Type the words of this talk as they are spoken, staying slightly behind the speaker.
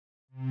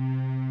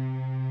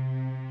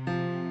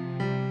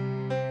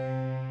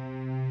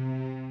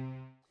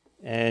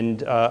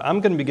And I'm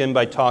going to begin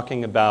by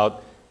talking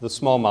about the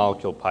small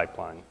molecule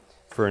pipeline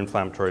for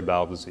inflammatory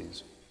bowel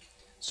disease.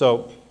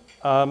 So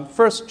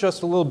first,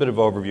 just a little bit of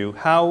overview.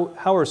 How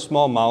are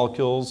small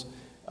molecule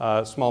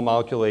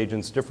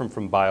agents different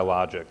from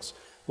biologics?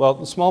 Well,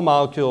 the small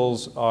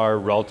molecules are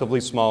relatively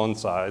small in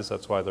size,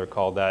 that's why they're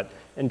called that,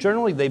 and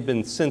generally they've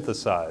been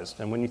synthesized.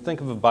 And when you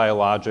think of a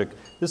biologic,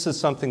 this is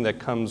something that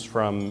comes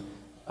from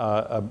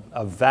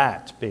a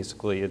vat,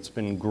 basically. It's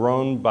been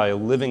grown by a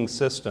living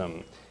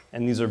system,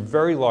 and these are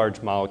very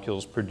large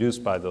molecules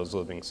produced by those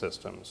living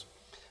systems.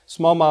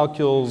 Small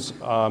molecules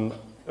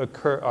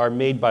are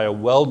made by a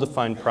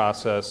well-defined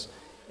process,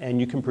 and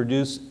you can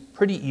produce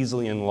pretty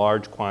easily in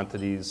large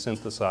quantities,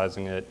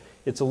 synthesizing it.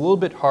 It's a little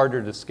bit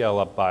harder to scale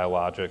up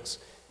biologics,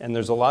 and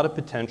there's a lot of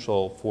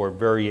potential for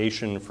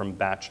variation from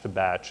batch to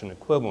batch and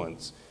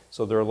equivalence.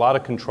 So there are a lot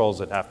of controls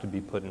that have to be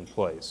put in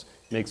place.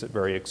 It makes it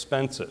very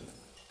expensive.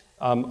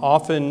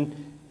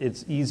 Often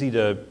it's easy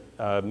to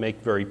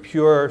make very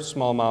pure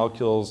small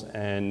molecules,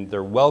 and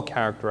they're well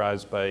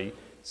characterized by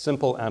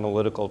simple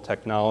analytical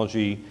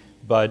technology.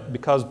 But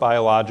because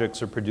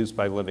biologics are produced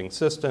by living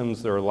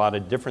systems, there are a lot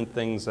of different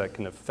things that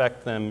can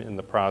affect them in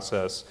the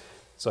process,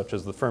 such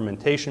as the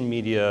fermentation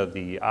media,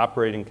 the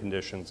operating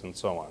conditions, and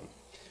so on.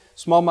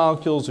 Small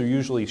molecules are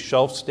usually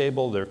shelf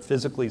stable. They're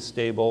physically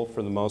stable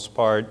for the most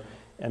part.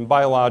 And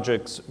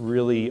biologics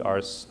really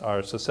are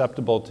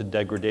susceptible to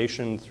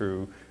degradation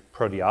through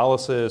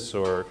proteolysis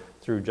or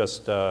through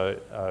just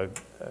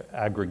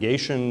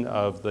aggregation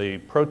of the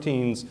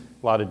proteins,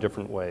 a lot of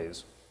different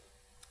ways.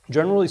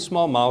 Generally,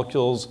 small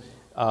molecules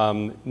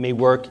may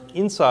work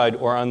inside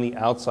or on the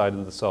outside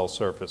of the cell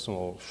surface, and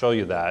we'll show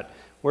you that.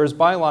 Whereas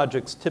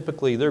biologics,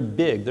 typically, they're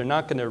big. They're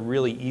not going to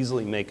really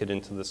easily make it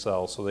into the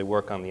cell, so they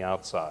work on the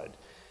outside.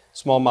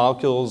 Small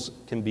molecules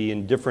can be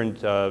in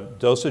different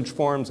dosage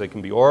forms. They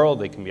can be oral,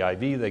 they can be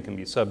IV, they can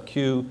be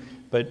sub-Q,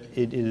 but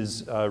it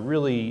is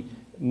really,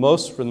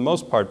 for the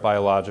most part,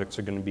 biologics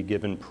are going to be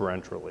given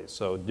parenterally,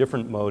 so a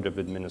different mode of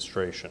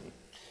administration.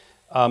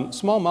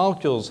 Small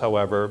molecules,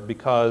 however,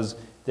 because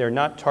they're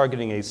not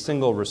targeting a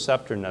single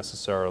receptor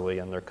necessarily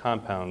in their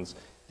compounds,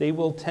 they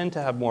will tend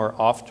to have more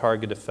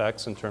off-target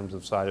effects in terms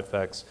of side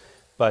effects,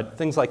 but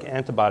things like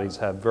antibodies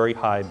have very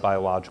high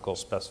biological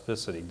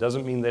specificity.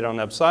 Doesn't mean they don't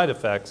have side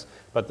effects,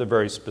 but they're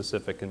very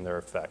specific in their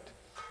effect.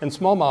 And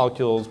small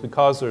molecules,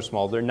 because they're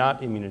small, they're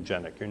not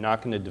immunogenic. You're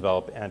not going to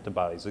develop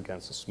antibodies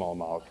against a small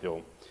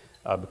molecule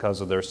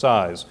because of their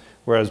size,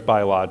 whereas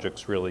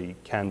biologics really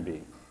can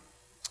be.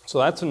 So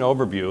that's an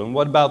overview. And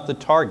what about the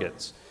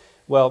targets?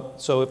 Well,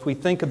 so if we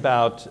think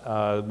about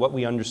what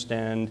we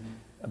understand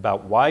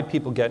about why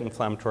people get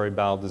inflammatory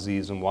bowel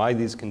disease and why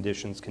these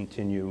conditions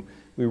continue,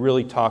 we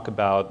really talk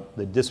about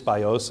the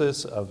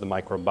dysbiosis of the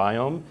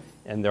microbiome,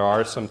 and there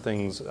are some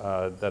things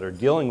that are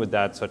dealing with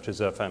that, such as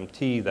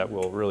FMT, that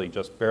we'll really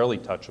just barely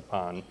touch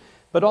upon.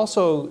 But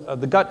also,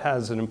 the gut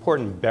has an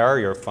important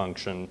barrier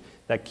function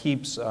that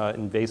keeps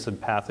invasive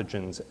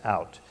pathogens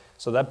out.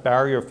 So that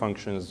barrier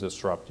function is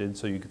disrupted,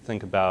 so you could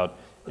think about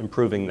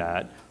improving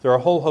that. There are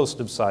a whole host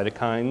of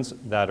cytokines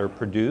that are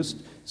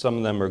produced. Some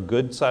of them are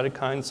good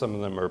cytokines, some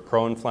of them are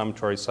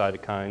pro-inflammatory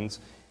cytokines,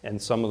 and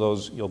some of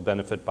those you'll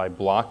benefit by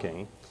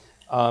blocking.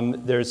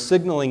 There's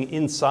signaling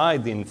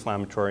inside the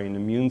inflammatory and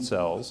immune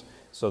cells.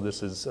 So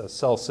this is a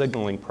cell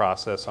signaling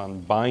process on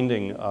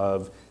binding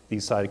of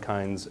these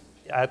cytokines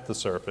at the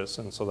surface,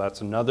 and so that's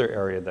another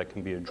area that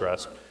can be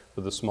addressed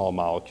with a small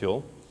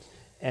molecule.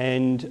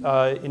 And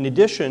in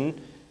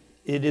addition,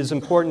 it is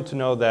important to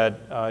know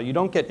that you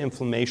don't get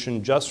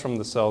inflammation just from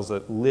the cells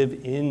that live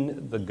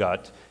in the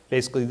gut.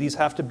 Basically, these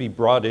have to be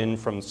brought in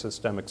from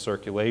systemic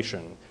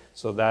circulation.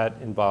 So that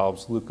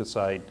involves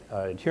leukocyte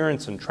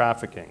adherence and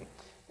trafficking.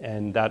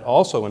 And that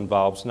also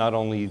involves not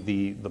only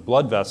the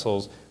blood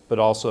vessels, but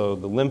also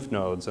the lymph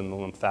nodes and the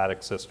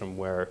lymphatic system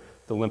where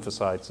the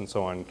lymphocytes and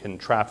so on can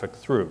traffic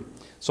through.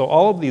 So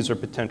all of these are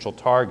potential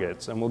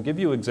targets, and we'll give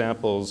you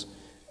examples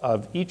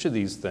of each of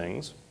these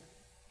things.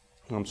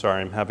 I'm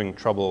sorry, I'm having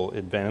trouble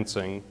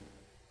advancing.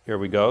 Here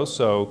we go.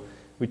 So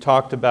we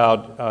talked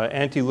about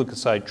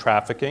anti-leukocyte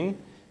trafficking.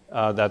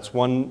 That's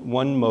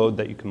one mode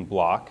that you can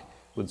block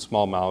with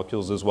small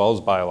molecules as well as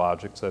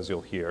biologics, as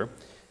you'll hear.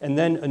 And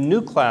then a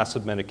new class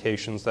of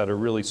medications that are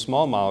really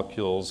small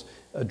molecules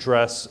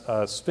address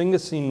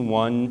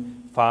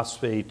sphingosine-1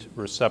 phosphate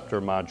receptor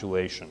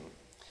modulation.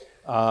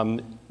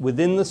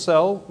 Within the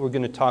cell, we're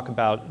going to talk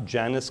about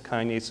Janus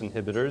kinase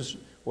inhibitors,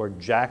 or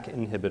JAK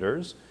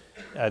inhibitors,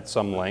 at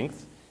some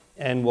length.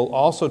 And we'll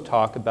also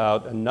talk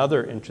about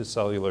another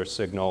intracellular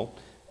signal,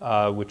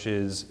 which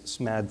is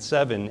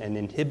SMAD7, and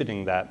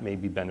inhibiting that may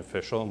be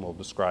beneficial, and we'll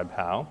describe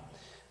how.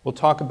 We'll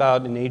talk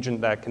about an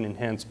agent that can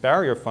enhance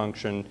barrier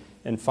function,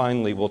 and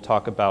finally, we'll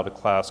talk about a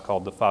class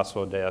called the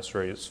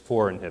phosphodiesterase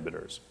 4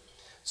 inhibitors.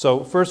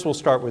 So first, we'll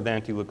start with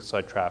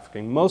anti-leukocyte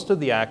trafficking. Most of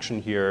the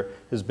action here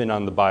has been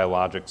on the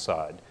biologic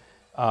side.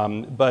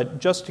 But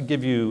just to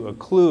give you a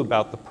clue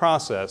about the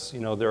process,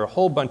 there are a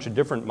whole bunch of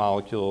different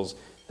molecules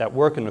that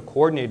work in a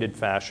coordinated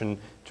fashion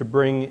to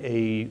bring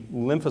a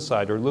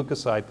lymphocyte or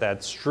leukocyte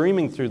that's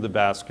streaming through the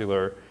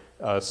vascular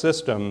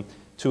system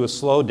to a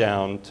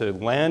slowdown to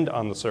land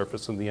on the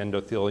surface of the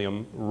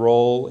endothelium,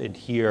 roll,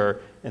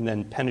 adhere, and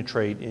then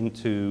penetrate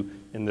into,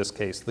 in this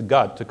case, the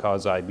gut to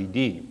cause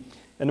IBD.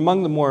 And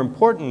among the more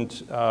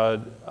important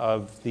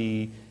of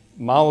the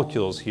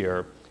molecules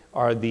here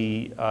are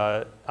the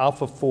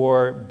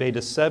alpha-4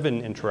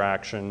 beta-7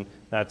 interaction,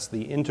 that's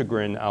the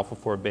integrin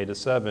alpha-4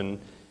 beta-7,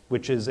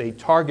 which is a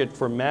target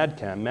for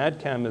MAdCAM.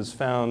 MAdCAM is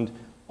found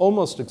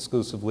almost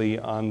exclusively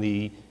on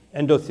the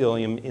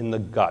endothelium in the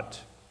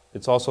gut.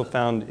 It's also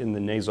found in the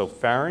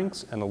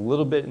nasopharynx and a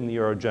little bit in the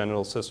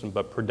urogenital system,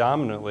 but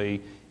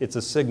predominantly it's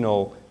a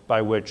signal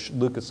by which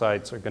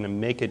leukocytes are going to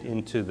make it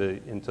into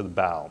the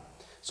bowel.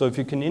 So if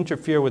you can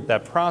interfere with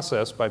that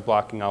process by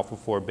blocking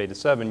alpha-4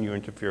 beta-7, you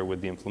interfere with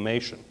the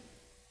inflammation.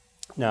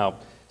 Now,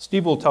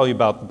 Steve will tell you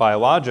about the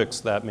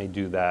biologics that may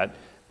do that,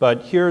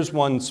 but here's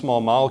one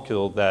small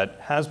molecule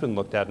that has been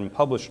looked at and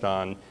published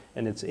on,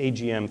 and it's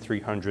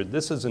AGM-300.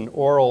 This is an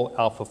oral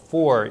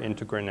alpha-4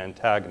 integrin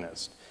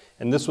antagonist.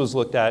 And this was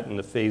looked at in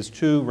the phase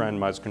 2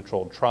 randomized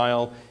controlled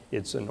trial.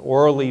 It's an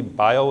orally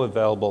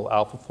bioavailable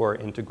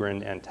alpha-4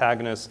 integrin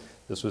antagonist.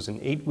 This was an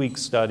 8-week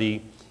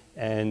study.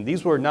 And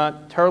these were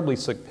not terribly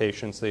sick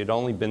patients. They had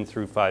only been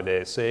through 5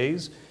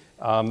 ASAs.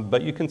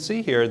 But you can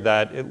see here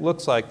that it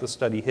looks like the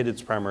study hit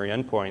its primary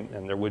endpoint,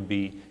 and there would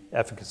be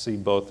efficacy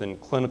both in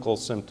clinical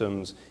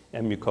symptoms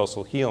and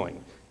mucosal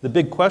healing. The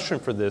big question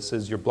for this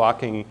is you're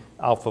blocking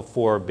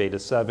alpha-4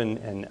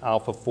 beta-7 and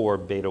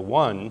alpha-4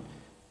 beta-1.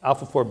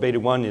 Alpha-4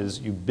 beta-1 is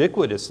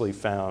ubiquitously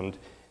found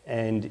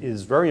and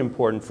is very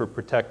important for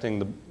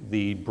protecting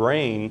the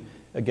brain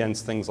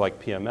against things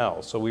like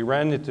PML. So we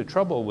ran into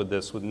trouble with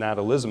this with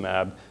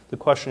natalizumab. The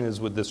question is,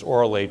 with this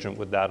oral agent,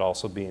 would that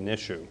also be an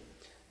issue?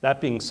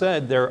 That being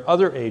said, there are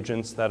other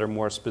agents that are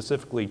more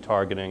specifically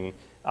targeting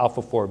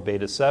alpha-4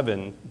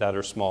 beta-7 that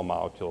are small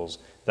molecules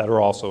that are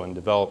also in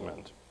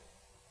development.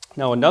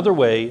 Now, another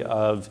way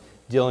of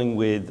dealing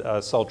with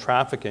cell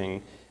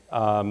trafficking,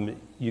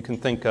 you can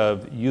think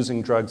of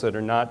using drugs that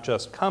are not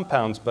just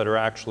compounds but are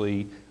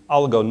actually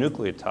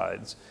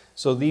oligonucleotides.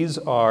 So these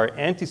are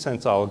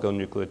antisense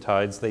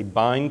oligonucleotides. They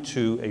bind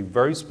to a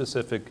very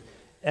specific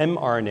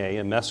mRNA,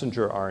 a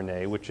messenger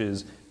RNA, which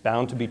is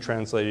bound to be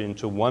translated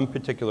into one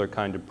particular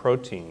kind of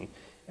protein.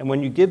 And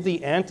when you give the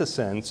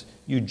antisense,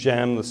 you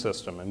jam the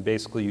system, and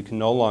basically you can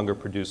no longer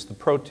produce the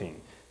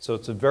protein. So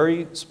it's a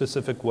very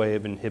specific way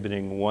of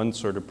inhibiting one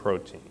sort of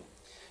protein.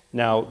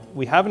 Now,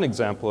 we have an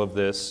example of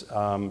this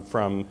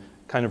from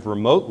kind of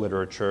remote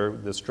literature,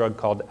 this drug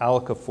called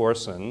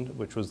alicaforcin,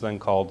 which was then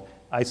called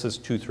ISIS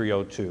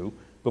 2302,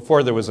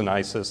 before there was an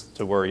ISIS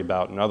to worry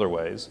about in other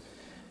ways.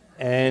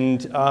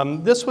 And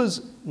this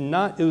was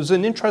not, it was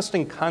an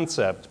interesting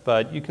concept,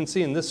 but you can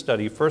see in this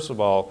study, first of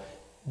all,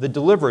 the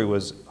delivery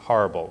was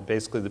horrible.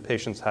 Basically, the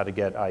patients had to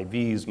get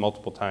IVs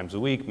multiple times a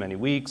week, many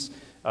weeks,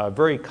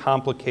 very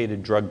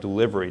complicated drug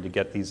delivery to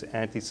get these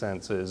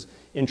antisenses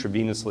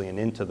intravenously and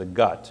into the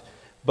gut.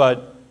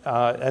 But,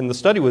 and the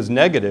study was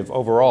negative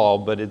overall,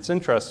 but it's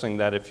interesting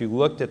that if you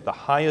looked at the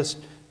highest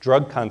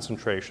drug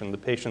concentration, the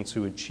patients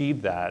who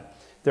achieved that,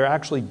 there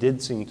actually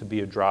did seem to be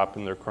a drop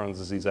in their Crohn's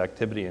disease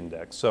activity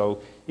index.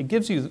 So it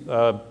gives you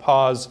a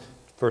pause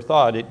for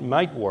thought. It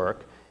might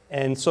work.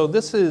 And so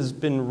this has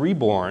been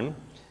reborn,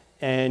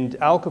 and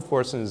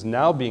alicaforcin is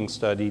now being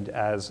studied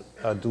as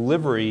a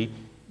delivery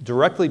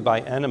directly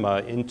by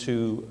enema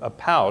into a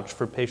pouch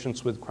for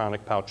patients with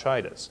chronic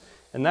pouchitis.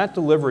 And that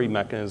delivery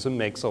mechanism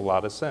makes a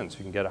lot of sense.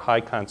 You can get a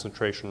high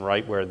concentration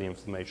right where the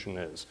inflammation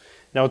is.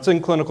 Now, it's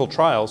in clinical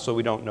trials, so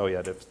we don't know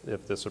yet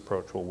if this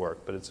approach will work,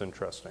 but it's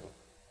interesting.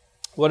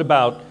 What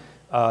about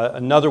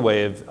another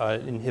way of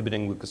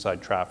inhibiting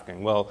leukocyte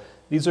trafficking? Well,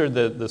 these are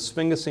the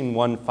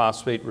sphingosine-1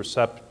 phosphate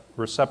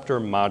receptor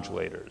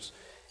modulators.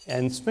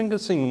 And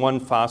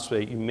sphingosine-1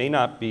 phosphate you may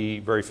not be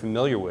very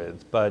familiar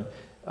with, but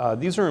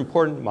these are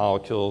important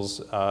molecules.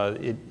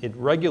 It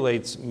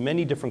regulates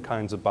many different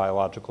kinds of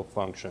biological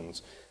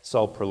functions: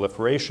 cell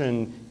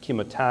proliferation,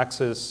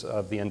 chemotaxis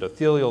of the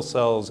endothelial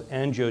cells,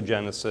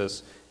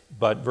 angiogenesis,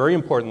 but very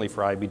importantly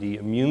for IBD,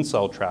 immune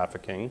cell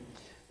trafficking,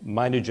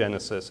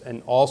 mitogenesis,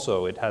 and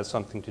also it has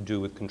something to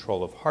do with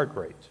control of heart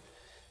rate.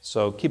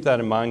 So keep that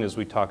in mind as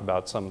we talk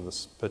about some of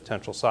the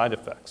potential side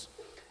effects.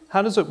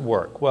 How does it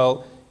work?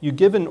 Well, you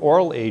give an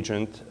oral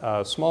agent,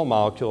 a small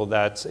molecule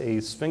that's a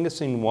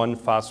sphingosine-1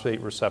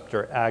 phosphate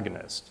receptor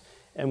agonist.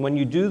 And when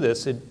you do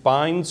this, it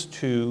binds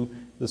to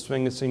the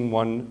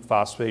sphingosine-1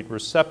 phosphate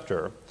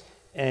receptor,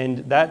 and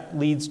that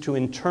leads to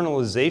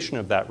internalization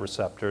of that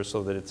receptor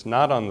so that it's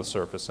not on the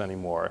surface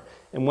anymore.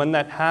 And when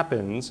that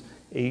happens,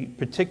 a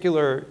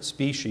particular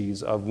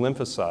species of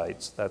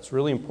lymphocytes that's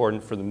really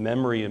important for the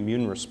memory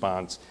immune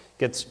response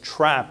gets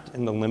trapped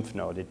in the lymph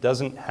node. It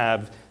doesn't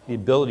have the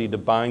ability to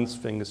bind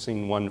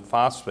sphingosine-1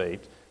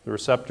 phosphate. The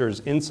receptor is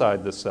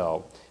inside the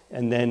cell,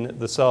 and then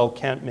the cell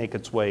can't make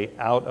its way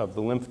out of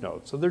the lymph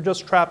node. So they're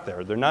just trapped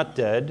there. They're not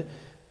dead,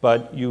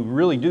 but you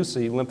really do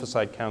see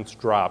lymphocyte counts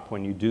drop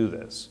when you do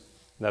this.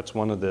 That's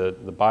one of the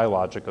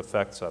biologic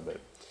effects of it.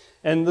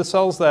 And the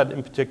cells that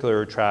in particular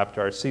are trapped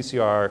are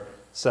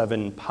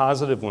CCR7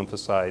 positive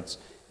lymphocytes,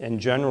 and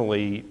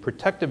generally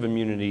protective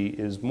immunity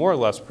is more or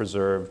less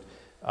preserved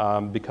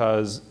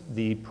because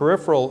the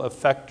peripheral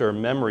effector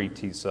memory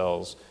T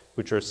cells,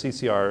 which are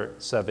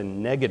CCR7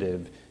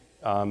 negative,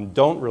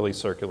 don't really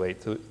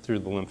circulate through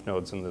the lymph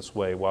nodes in this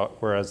way,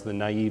 whereas the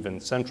naive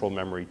and central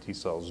memory T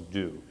cells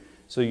do.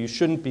 So you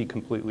shouldn't be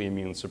completely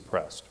immune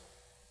suppressed.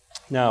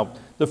 Now,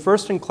 the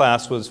first in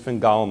class was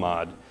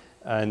fingolimod,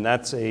 and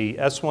that's a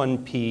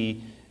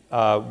S1P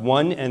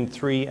 1 and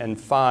 3 and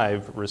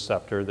 5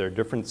 receptor. There are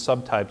different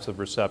subtypes of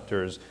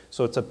receptors,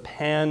 so it's a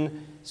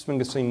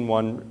pan-sphingosine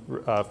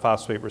 1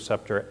 phosphate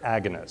receptor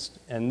agonist.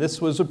 And this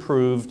was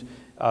approved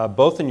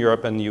both in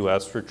Europe and the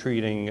US for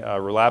treating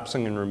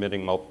relapsing and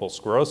remitting multiple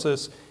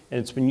sclerosis, and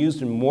it's been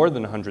used in more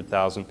than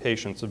 100,000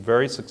 patients, a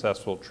very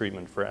successful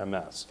treatment for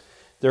MS.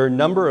 There are a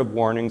number of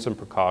warnings and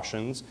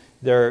precautions.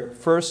 There are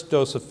first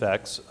dose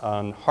effects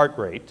on heart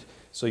rate,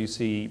 so you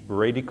see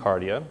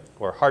bradycardia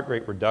or heart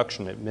rate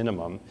reduction at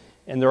minimum,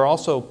 and there are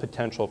also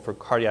potential for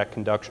cardiac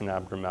conduction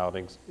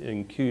abnormalities,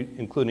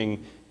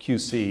 including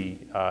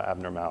QC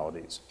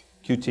abnormalities,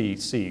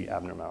 QTC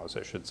abnormalities,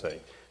 I should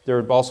say. There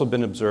have also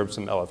been observed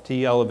some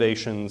LFT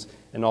elevations,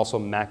 and also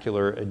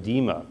macular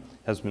edema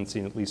has been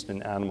seen at least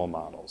in animal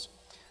models.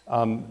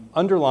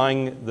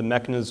 Underlying the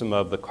mechanism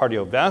of the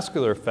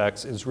cardiovascular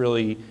effects is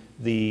really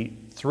the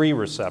 3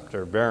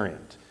 receptor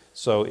variant.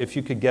 So if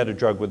you could get a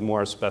drug with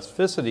more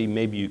specificity,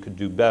 maybe you could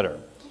do better.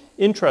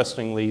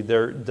 Interestingly,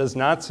 there does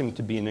not seem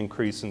to be an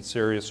increase in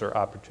serious or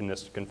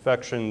opportunistic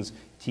infections,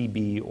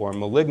 TB, or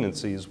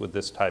malignancies with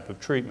this type of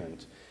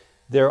treatment.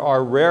 There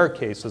are rare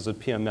cases of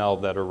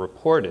PML that are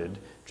reported,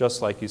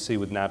 just like you see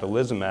with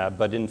natalizumab,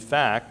 but in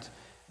fact,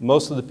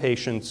 most of the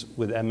patients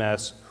with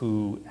MS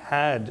who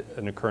had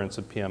an occurrence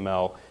of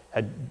PML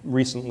had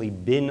recently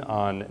been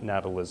on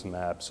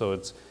natalizumab, so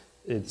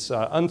it's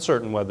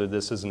uncertain whether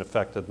this is an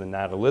effect of the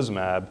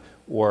natalizumab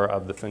or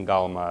of the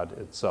fingolimod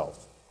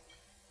itself.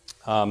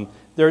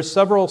 There are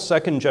several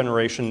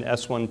second-generation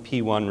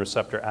S1P1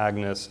 receptor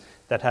agonists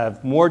that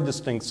have more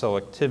distinct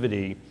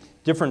selectivity,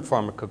 different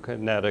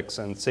pharmacokinetics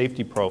and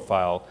safety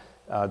profile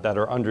that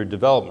are under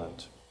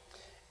development.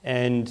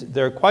 And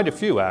there are quite a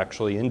few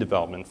actually in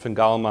development.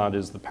 Fingolimod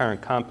is the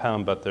parent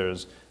compound, but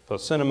there's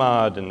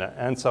fosinomod and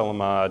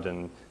anselamod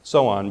and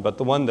so on. But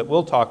the one that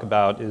we'll talk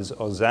about is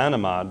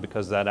ozanimod,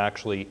 because that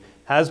actually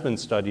has been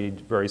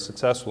studied very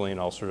successfully in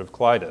ulcerative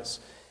colitis.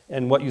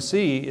 And what you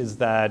see is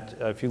that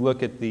if you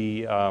look at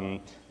the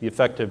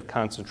effective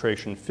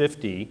concentration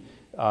 50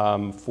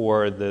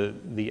 for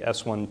the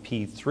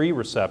S1P3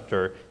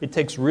 receptor, it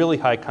takes really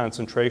high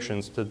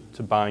concentrations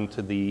to bind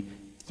to the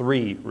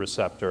 3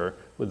 receptor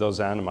with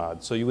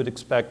ozanimod. So you would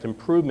expect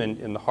improvement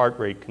in the heart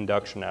rate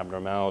conduction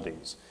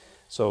abnormalities.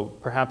 So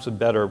perhaps a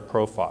better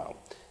profile.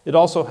 It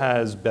also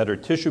has better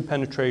tissue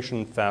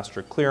penetration,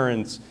 faster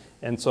clearance,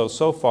 and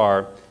so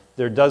far,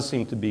 there does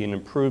seem to be an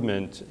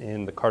improvement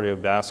in the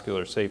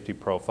cardiovascular safety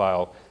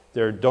profile.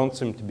 There don't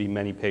seem to be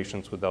many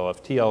patients with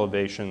LFT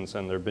elevations,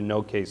 and there have been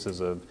no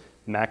cases of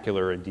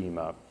macular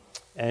edema.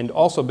 And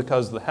also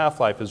because the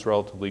half-life is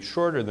relatively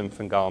shorter than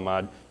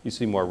fingolimod, you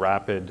see more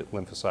rapid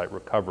lymphocyte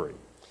recovery.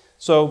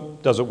 So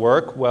does it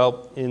work?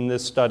 Well, in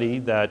this study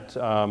that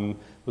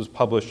was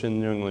published in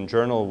the New England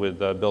Journal with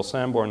Bill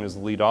Sanborn as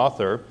the lead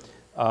author,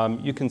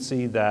 you can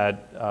see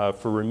that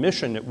for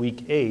remission at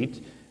week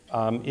 8,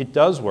 it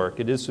does work.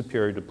 It is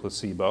superior to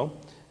placebo.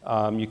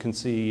 You can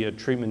see a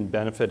treatment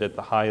benefit at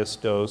the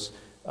highest dose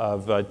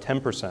of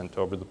 10%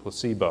 over the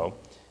placebo.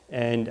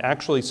 And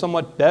actually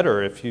somewhat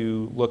better if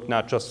you look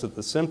not just at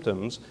the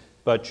symptoms,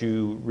 but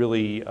you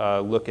really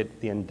look at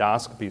the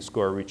endoscopy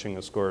score, reaching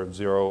a score of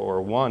 0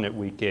 or 1 at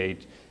week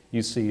 8.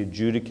 You see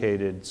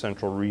adjudicated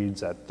central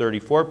reads at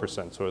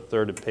 34%, so a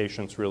third of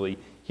patients really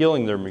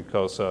healing their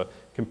mucosa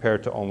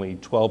compared to only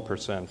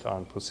 12%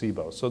 on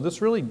placebo. So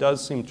this really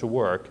does seem to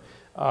work.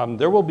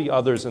 There will be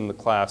others in the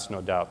class, no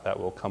doubt, that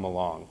will come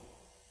along.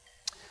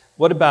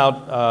 What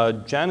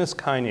about Janus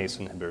kinase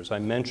inhibitors? I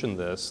mentioned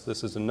this.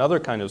 This is another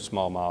kind of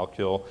small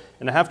molecule,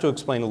 and I have to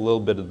explain a little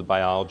bit of the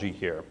biology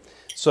here.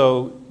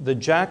 So the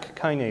JAK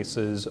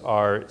kinases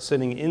are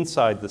sitting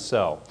inside the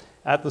cell.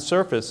 At the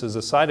surface is a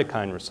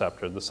cytokine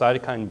receptor. The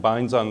cytokine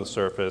binds on the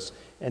surface,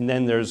 and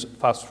then there's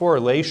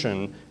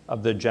phosphorylation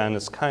of the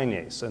Janus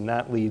kinase, and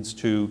that leads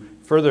to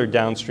further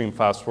downstream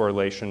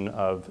phosphorylation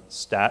of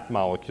STAT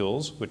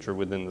molecules, which are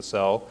within the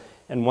cell.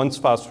 And once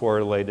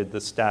phosphorylated,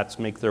 the STATs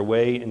make their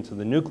way into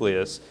the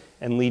nucleus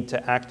and lead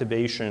to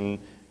activation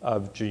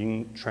of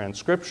gene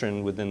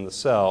transcription within the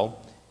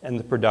cell and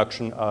the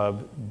production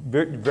of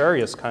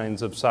various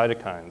kinds of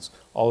cytokines,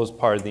 all as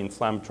part of the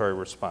inflammatory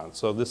response.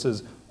 So this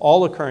is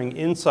all occurring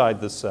inside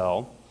the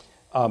cell,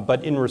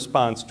 but in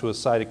response to a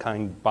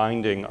cytokine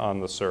binding on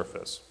the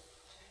surface.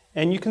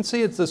 And you can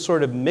see it's this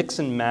sort of mix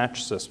and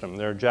match system.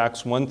 There are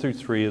JAKs 1 through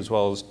 3 as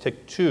well as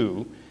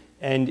TYK2,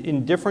 and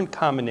in different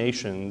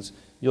combinations,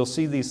 you'll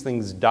see these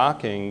things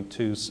docking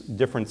to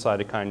different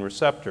cytokine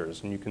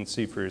receptors, and you can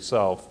see for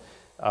yourself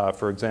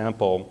For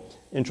example,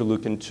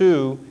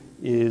 interleukin-2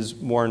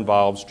 more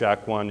involves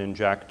JAK1 and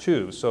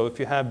JAK2. So if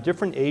you have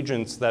different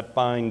agents that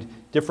bind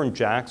different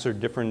JAKs or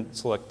different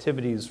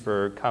selectivities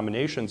for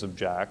combinations of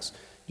JAKs,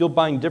 you'll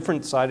bind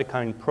different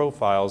cytokine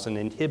profiles and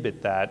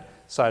inhibit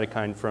that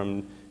cytokine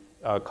from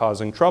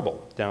causing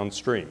trouble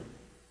downstream.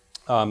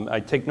 I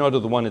take note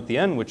of the one at the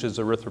end, which is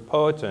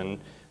erythropoietin,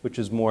 which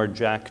is more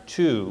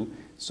JAK2.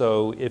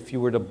 So if you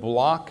were to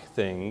block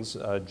things,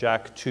 a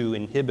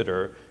JAK2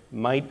 inhibitor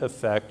might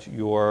affect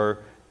you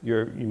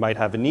might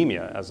have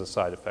anemia as a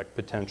side effect,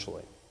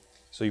 potentially.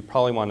 So you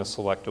probably want to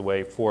select a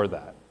way for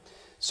that.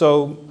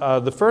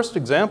 So the first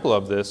example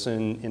of this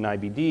in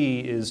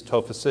IBD is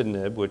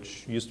tofacitinib,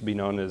 which used to be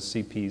known as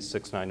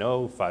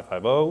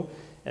CP690550.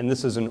 And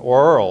this is an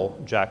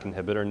oral JAK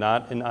inhibitor,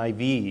 not an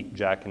IV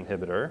JAK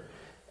inhibitor.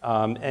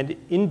 And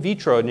in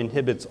vitro, it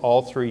inhibits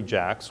all three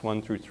JAKs,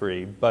 1 through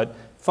 3, but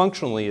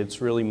functionally,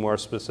 it's really more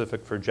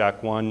specific for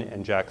JAK1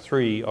 and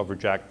JAK3 over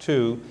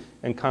JAK2,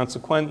 and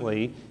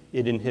consequently,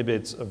 it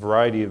inhibits a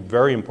variety of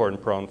very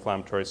important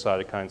pro-inflammatory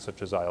cytokines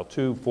such as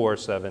IL-2, 4,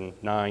 7,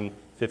 9,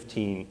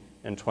 15,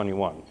 and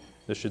 21.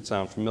 This should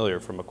sound familiar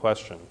from a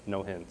question,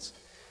 no hints.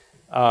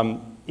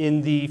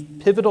 In the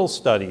pivotal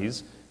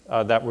studies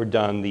that were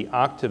done, the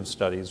OCTAVE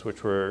studies,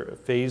 which were a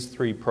phase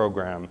 3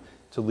 program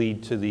to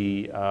lead to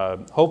the,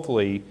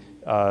 hopefully,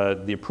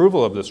 the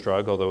approval of this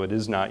drug, although it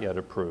is not yet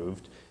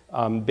approved.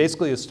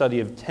 Basically, a study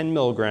of 10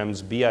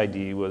 milligrams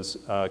BID was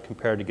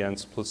compared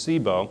against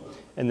placebo,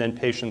 and then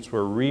patients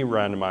were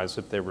re-randomized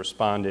if they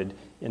responded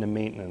in a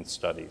maintenance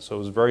study. So it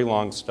was a very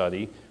long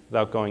study,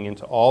 without going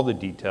into all the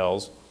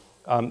details.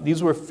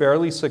 These were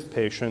fairly sick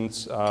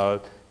patients.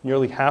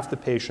 Nearly half the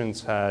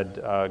patients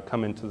had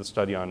come into the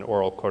study on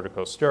oral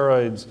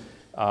corticosteroids,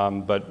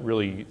 but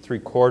really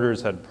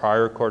 3/4 had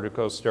prior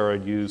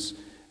corticosteroid use.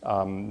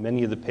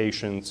 Many of the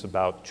patients,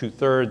 about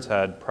 2/3,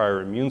 had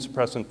prior immune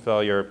suppressant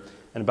failure,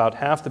 and about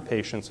half the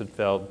patients had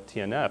failed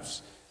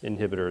TNF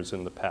inhibitors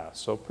in the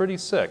past, so pretty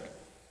sick.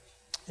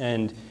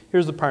 And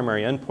here's the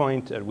primary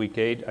endpoint at week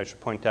 8. I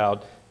should point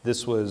out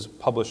this was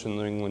published in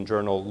the New England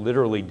Journal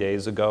literally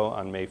days ago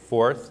on May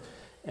 4th.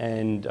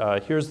 And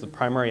here's the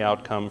primary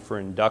outcome for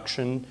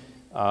induction.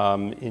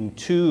 In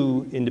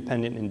 2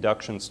 independent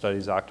induction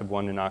studies,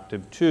 OCTAVE-1 and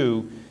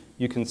OCTAVE-2,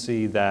 you can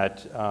see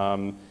that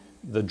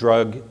the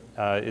drug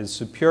is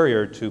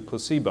superior to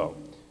placebo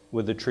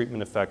with a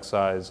treatment effect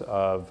size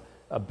of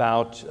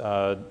about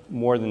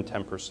more than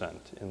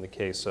 10% in the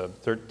case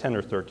of 10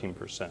 or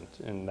 13%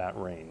 in that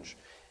range.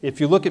 If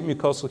you look at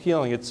mucosal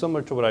healing, it's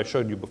similar to what I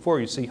showed you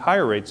before. You see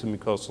higher rates of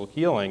mucosal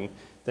healing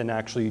than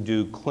actually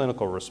do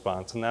clinical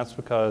response, and that's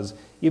because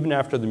even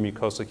after the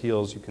mucosa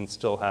heals, you can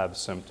still have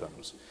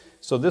symptoms.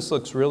 So this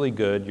looks really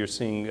good. You're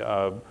seeing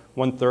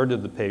 1/3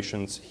 of the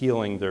patients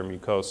healing their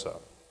mucosa.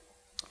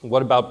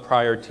 What about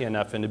prior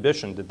TNF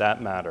inhibition? Did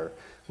that matter?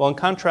 Well, in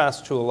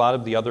contrast to a lot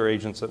of the other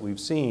agents that we've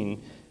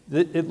seen,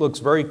 it looks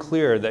very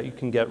clear that you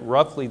can get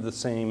roughly the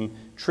same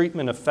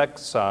treatment effect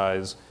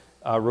size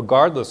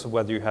regardless of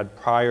whether you had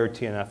prior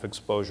TNF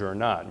exposure or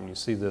not. And you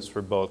see this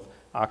for both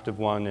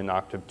OCTAVE-1 and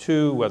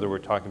OCTAVE-2, whether we're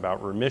talking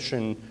about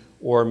remission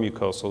or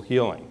mucosal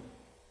healing.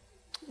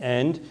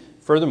 And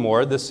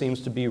furthermore, this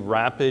seems to be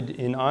rapid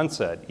in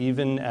onset.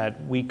 Even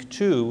at week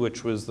 2,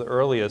 which was the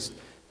earliest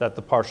that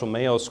the partial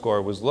Mayo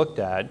score was looked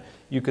at,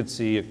 you could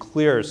see a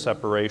clear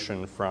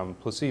separation from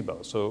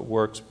placebo. So it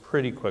works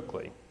pretty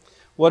quickly.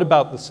 What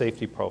about the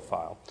safety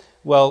profile?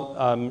 Well,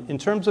 in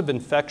terms of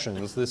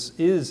infections, this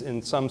is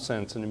in some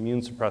sense an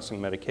immune suppressing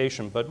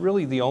medication, but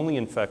really the only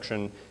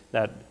infection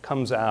that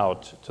comes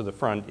out to the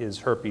front is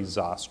herpes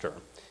zoster.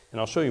 And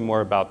I'll show you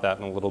more about that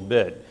in a little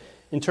bit.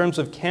 In terms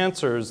of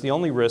cancers, the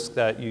only risk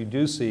that you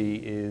do see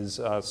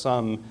is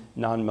some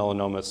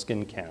non-melanoma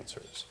skin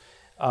cancers.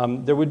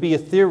 There would be a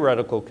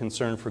theoretical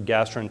concern for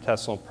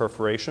gastrointestinal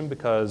perforation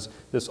because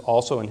this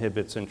also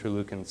inhibits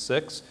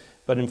interleukin-6,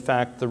 but in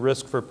fact the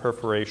risk for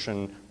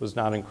perforation was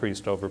not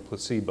increased over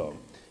placebo.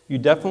 You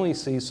definitely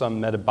see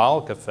some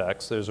metabolic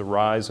effects. There's a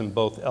rise in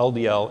both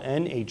LDL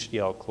and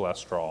HDL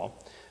cholesterol,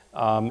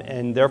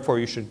 and therefore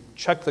you should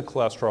check the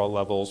cholesterol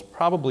levels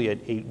probably at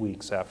 8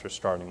 weeks after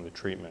starting the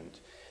treatment.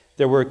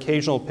 There were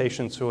occasional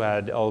patients who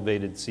had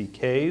elevated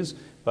CKs,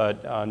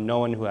 but no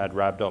one who had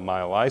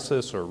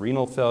rhabdomyolysis or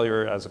renal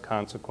failure as a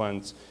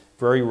consequence,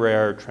 very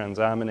rare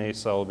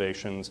transaminase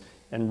elevations,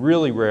 and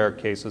really rare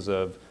cases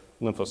of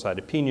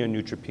lymphocytopenia,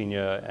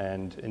 neutropenia,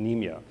 and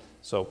anemia.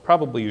 So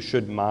probably you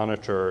should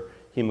monitor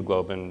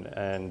hemoglobin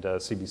and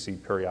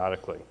CBC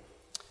periodically.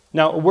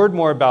 Now, a word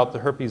more about the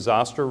herpes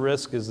zoster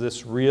risk. Is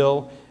this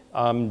real?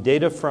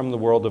 Data from the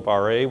world of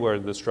RA, where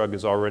this drug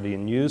is already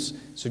in use,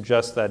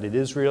 suggests that it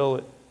is real,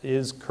 it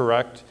is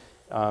correct.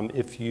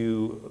 If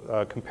you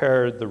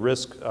compare the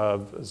risk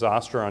of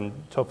zoster on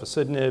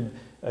tofacitinib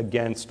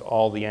against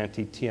all the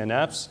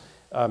anti-TNFs,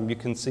 you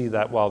can see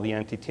that while the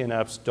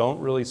anti-TNFs don't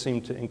really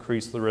seem to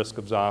increase the risk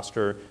of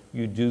zoster,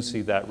 you do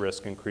see that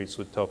risk increase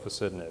with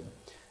tofacitinib.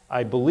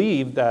 I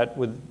believe that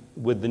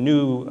with the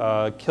new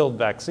killed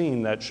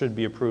vaccine that should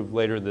be approved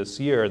later this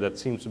year that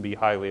seems to be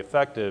highly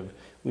effective,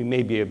 we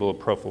may be able to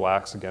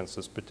prophylax against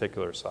this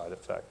particular side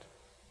effect.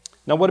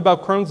 Now, what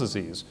about Crohn's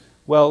disease?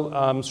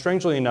 Well,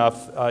 strangely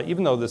enough,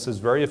 even though this is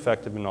very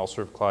effective in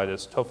ulcerative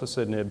colitis,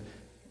 tofacitinib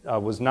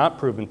was not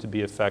proven to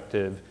be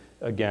effective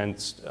in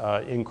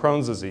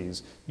Crohn's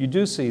disease. You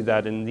do see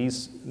that in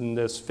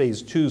this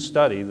phase 2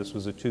 study, this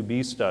was a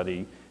 2B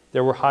study,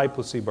 there were high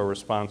placebo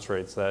response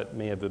rates that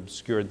may have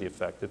obscured the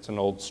effect. It's an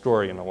old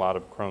story in a lot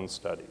of Crohn's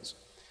studies.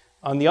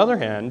 On the other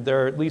hand,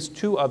 there are at least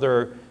 2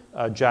 other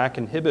JAK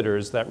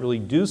inhibitors that really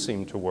do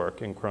seem to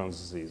work in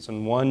Crohn's disease.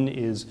 And one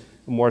is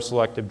a more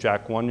selective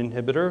JAK1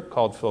 inhibitor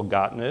called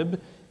filgotinib.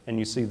 And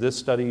you see this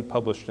study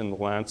published in The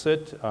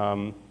Lancet,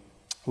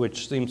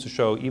 which seems to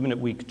show even at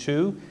week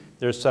 2,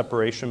 there's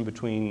separation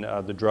between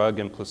the drug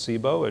and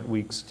placebo at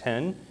week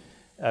 10.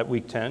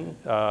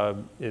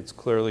 It's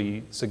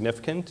clearly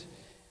significant.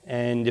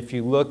 And if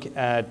you look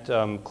at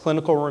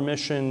clinical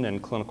remission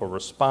and clinical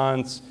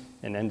response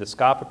and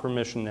endoscopic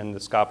remission,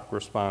 endoscopic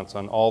response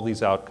on all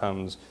these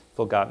outcomes,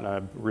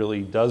 filgotinib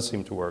really does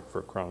seem to work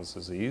for Crohn's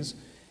disease.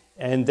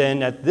 And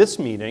then at this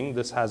meeting,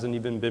 this hasn't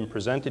even been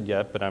presented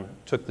yet, but I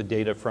took the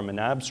data from an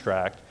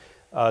abstract,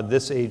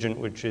 this agent,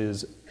 which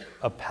is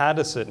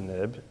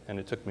upadacitinib, and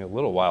it took me a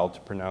little while to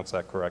pronounce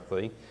that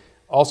correctly,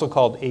 also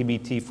called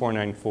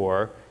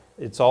ABT494.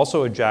 It's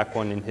also a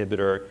JAK1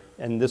 inhibitor,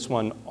 and this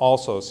one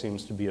also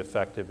seems to be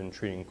effective in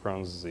treating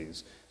Crohn's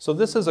disease. So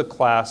this is a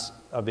class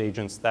of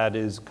agents that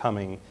is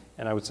coming,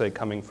 and I would say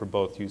coming for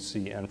both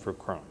UC and for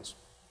Crohn's.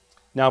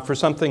 Now, for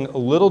something a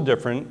little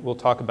different, we'll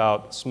talk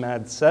about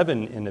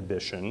SMAD7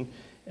 inhibition,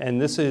 and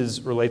this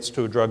relates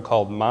to a drug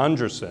called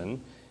Mondresin.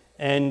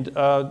 And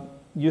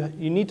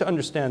you need to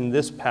understand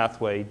this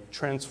pathway.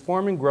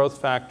 Transforming growth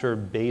factor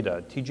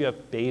beta,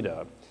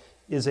 TGF-beta,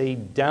 is a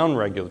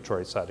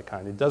downregulatory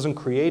cytokine. It doesn't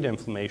create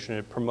inflammation,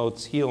 it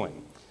promotes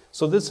healing.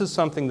 So this is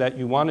something that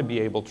you want to be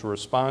able to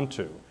respond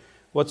to.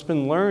 What's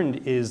been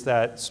learned is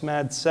that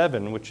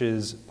SMAD7, which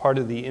is part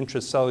of the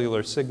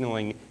intracellular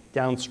signaling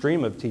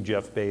downstream of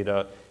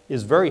TGF-beta,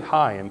 is very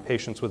high in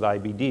patients with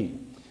IBD.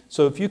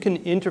 So if you can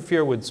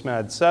interfere with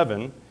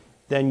SMAD7,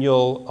 then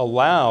you'll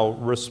allow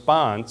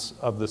response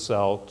of the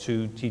cell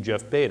to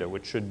TGF-beta,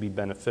 which should be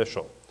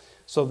beneficial.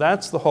 So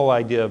that's the whole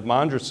idea of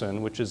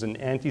Mondresin, which is an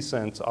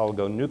antisense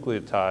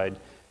oligonucleotide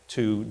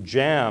to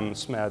jam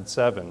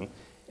SMAD7.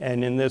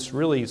 And in this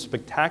really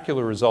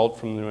spectacular result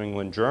from the New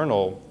England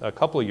Journal a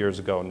couple of years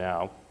ago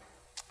now,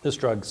 this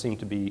drug seemed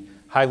to be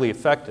highly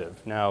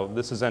effective. Now,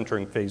 this is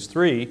entering phase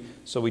 3,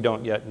 so we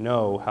don't yet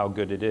know how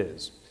good it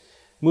is.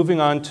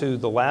 Moving on to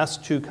the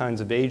last 2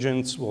 kinds of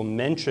agents, we'll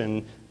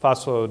mention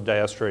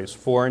phosphodiesterase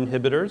 4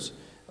 inhibitors,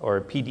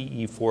 or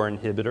PDE4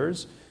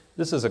 inhibitors.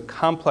 This is a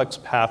complex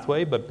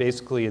pathway, but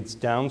basically it's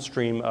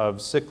downstream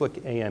of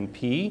cyclic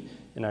AMP,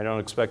 and I don't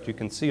expect you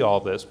can see all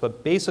this,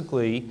 but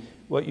basically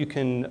what you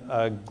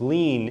can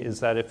glean is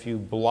that if you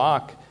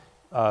block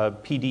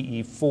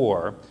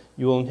PDE4,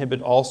 you will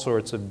inhibit all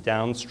sorts of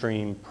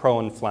downstream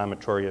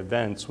pro-inflammatory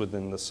events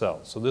within the cell.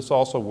 So this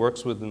also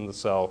works within the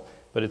cell,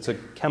 but it's a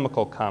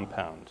chemical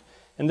compound.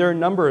 And there are a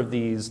number of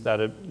these that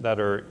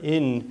are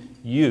in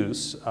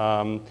use.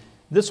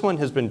 This one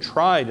has been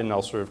tried in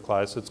ulcerative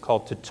colitis. It's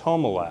called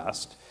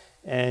tetomolast.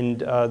 And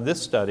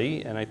this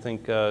study, and I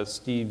think,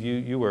 Steve,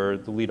 you were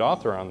the lead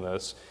author on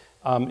this,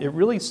 it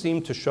really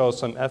seemed to show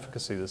some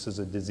efficacy. This is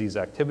a disease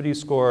activity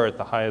score at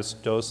the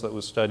highest dose that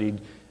was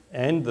studied,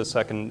 and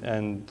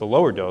the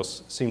lower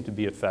dose seemed to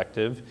be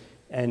effective.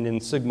 And in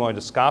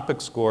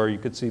sigmoidoscopic score, you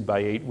could see by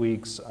 8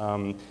 weeks,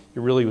 it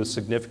really was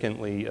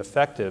significantly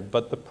effective.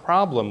 But the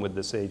problem with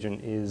this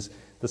agent is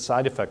the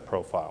side effect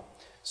profile.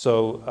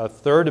 So a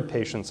third of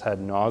patients had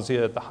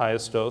nausea at the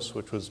highest dose,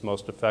 which was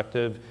most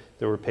effective.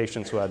 There were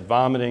patients who had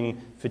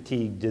vomiting,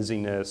 fatigue,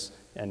 dizziness,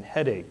 and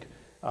headache.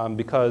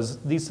 Because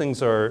these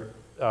things are,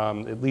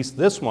 at least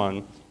this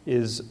one,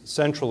 is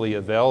centrally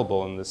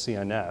available in the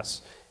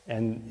CNS.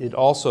 And it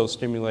also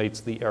stimulates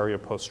the area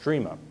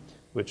postrema,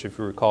 which, if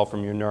you recall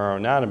from your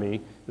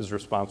neuroanatomy, is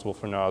responsible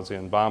for nausea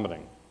and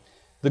vomiting.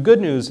 The good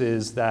news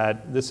is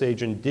that this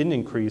agent didn't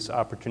increase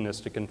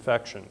opportunistic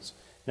infections.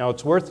 Now,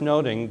 it's worth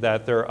noting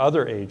that there are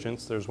other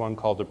agents. There's one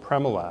called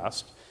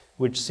apremilast,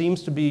 which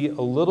seems to be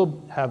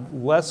have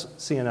less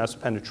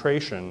CNS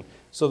penetration.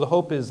 So the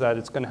hope is that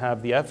it's going to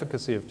have the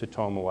efficacy of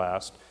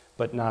tetomolast,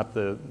 but not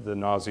the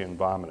nausea and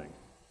vomiting.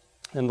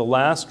 And the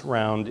last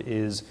round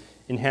is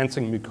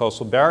enhancing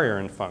mucosal barrier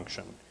and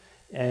function.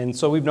 And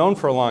so we've known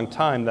for a long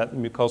time that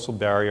the mucosal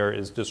barrier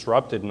is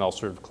disrupted in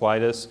ulcerative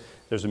colitis.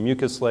 There's a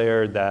mucus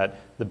layer that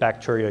the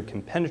bacteria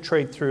can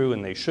penetrate through,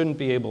 and they shouldn't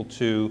be able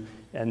to,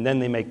 and then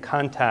they make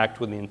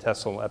contact with the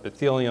intestinal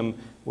epithelium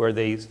where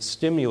they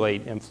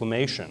stimulate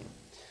inflammation.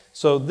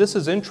 So this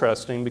is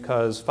interesting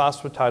because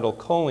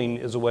phosphatidylcholine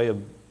is a way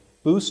of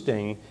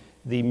boosting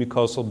the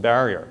mucosal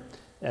barrier.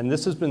 And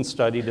this has been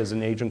studied as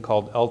an agent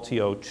called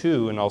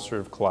LTO2 in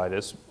ulcerative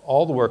colitis.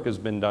 All the work has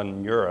been done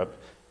in Europe.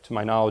 To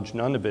my knowledge,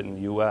 none of it in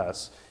the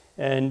US.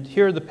 And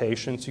here are the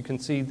patients. You can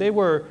see they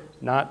were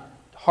not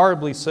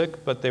horribly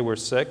sick, but they were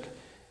sick.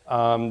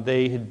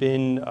 They had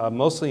been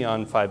mostly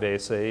on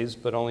 5-ASAs,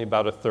 but only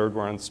about a third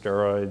were on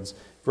steroids.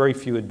 Very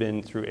few had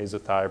been through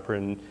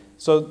azathioprine.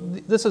 So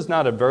this is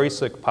not a very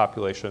sick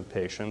population of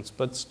patients,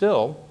 but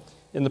still,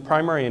 in the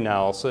primary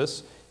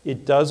analysis,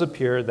 it does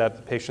appear that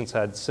the patients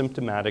had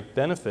symptomatic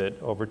benefit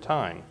over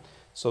time.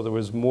 So there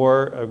was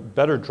a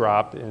better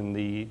drop in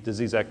the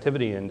disease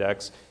activity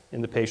index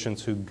in the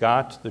patients who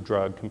got the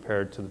drug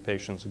compared to the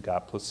patients who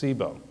got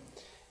placebo.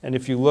 And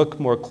if you look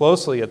more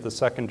closely at the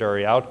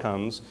secondary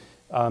outcomes,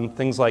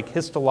 things like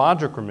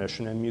histologic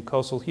remission and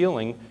mucosal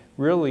healing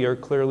really are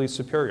clearly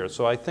superior.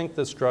 So I think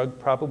this drug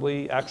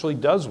probably actually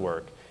does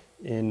work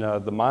in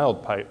the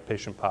mild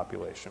patient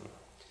population.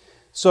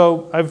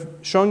 So I've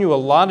shown you a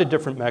lot of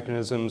different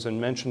mechanisms and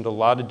mentioned a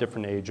lot of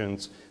different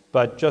agents,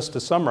 but just to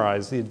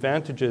summarize, the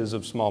advantages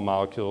of small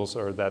molecules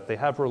are that they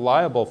have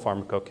reliable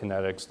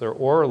pharmacokinetics, they're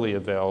orally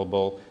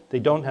available, they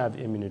don't have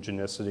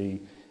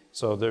immunogenicity,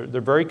 so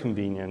they're very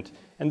convenient.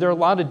 And there are a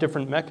lot of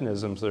different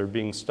mechanisms that are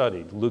being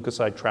studied: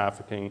 leukocyte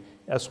trafficking,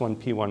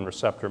 S1P1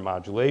 receptor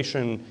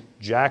modulation,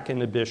 JAK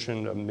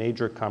inhibition, a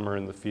major comer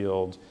in the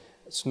field,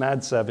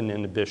 SMAD7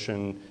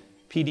 inhibition,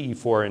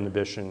 PDE4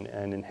 inhibition,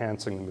 and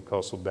enhancing the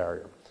mucosal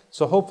barrier.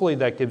 So hopefully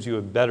that gives you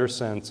a better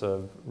sense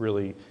of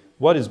really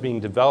what is being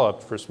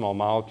developed for small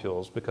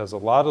molecules, because a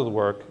lot of the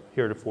work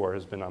heretofore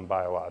has been on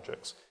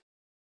biologics.